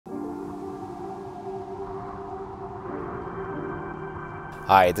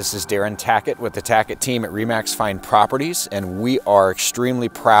Hi, this is Darren Tackett with the Tackett Team at Remax Fine Properties, and we are extremely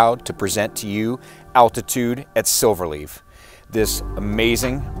proud to present to you Altitude at Silverleaf. This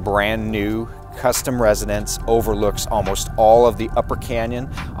amazing, brand new, custom residence overlooks almost all of the Upper Canyon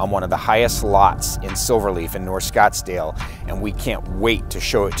on one of the highest lots in Silverleaf in North Scottsdale, and we can't wait to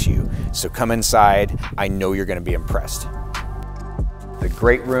show it to you. So come inside, I know you're going to be impressed. The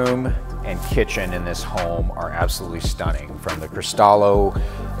great room and kitchen in this home are absolutely stunning, from the Cristallo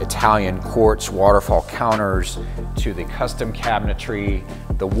Italian quartz waterfall counters to the custom cabinetry,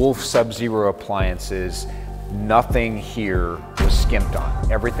 the Wolf Sub-Zero appliances. Nothing here was skimped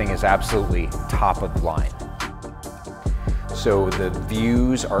on. Everything is absolutely top of the line. So the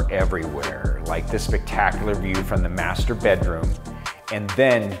views are everywhere, like this spectacular view from the master bedroom, and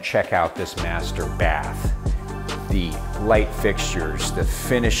then check out this master bath. The light fixtures, the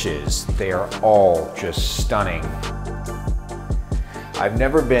finishes, they are all just stunning. I've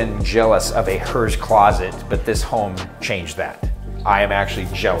never been jealous of a Hers closet, but this home changed that. I am actually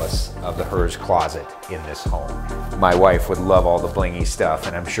jealous of the Hers closet in this home. My wife would love all the blingy stuff,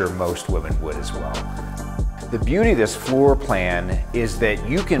 and I'm sure most women would as well. The beauty of this floor plan is that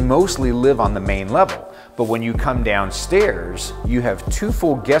you can mostly live on the main level. But when you come downstairs, you have 2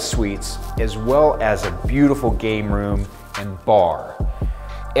 full guest suites as well as a beautiful game room and bar.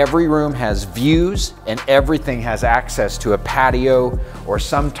 Every room has views and everything has access to a patio or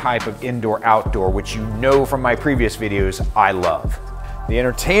some type of indoor-outdoor, which you know from my previous videos I love. The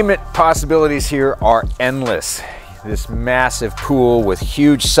entertainment possibilities here are endless. This massive pool with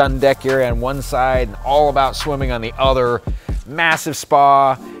huge sun deck area on one side and all about swimming on the other. Massive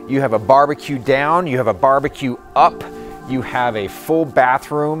spa. You have a barbecue down, you have a barbecue up, you have a full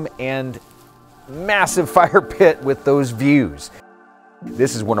bathroom and massive fire pit with those views.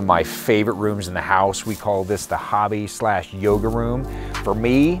 This is one of my favorite rooms in the house. We call this the hobby/yoga room. For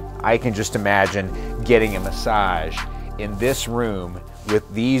me, I can just imagine getting a massage in this room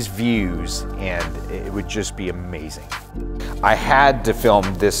with these views, and it would just be amazing. I had to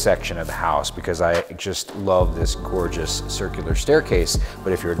film this section of the house because I just love this gorgeous circular staircase,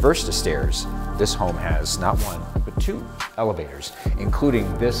 but if you're adverse to stairs, this home has not 1, but 2 elevators,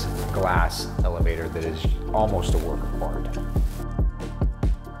 including this glass elevator that is almost a work of art.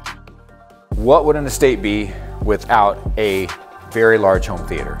 What would an estate be without a very large home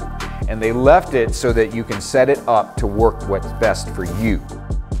theater? And they left it so that you can set it up to work what's best for you.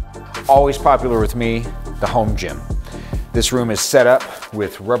 Always popular with me, the home gym. This room is set up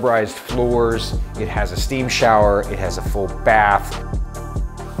with rubberized floors. It has a steam shower. It has a full bath.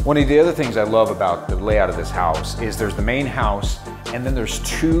 One of the other things I love about the layout of this house is there's the main house, and then there's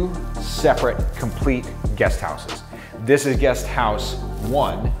 2 separate complete guest houses. This is guest house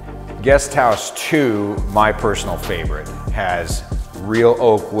 1. Guest house 2, my personal favorite, has real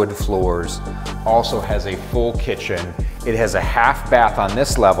oak wood floors, also has a full kitchen. It has a half bath on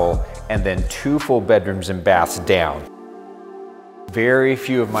this level and then 2 full bedrooms and baths down. Very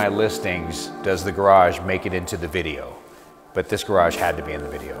few of my listings does the garage make it into the video, but this garage had to be in the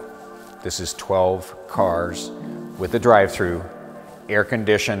video. This is 12 cars with a drive-through, air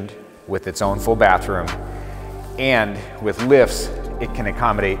conditioned with its own full bathroom, and with lifts, it can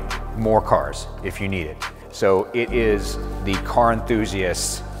accommodate more cars if you need it. So it is the car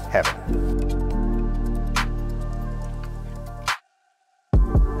enthusiast's heaven.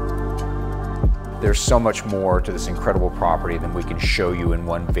 There's so much more to this incredible property than we can show you in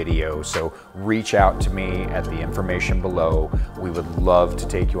one video, so reach out to me at the information below. We would love to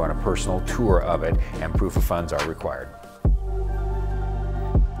take you on a personal tour of it, and proof of funds are required.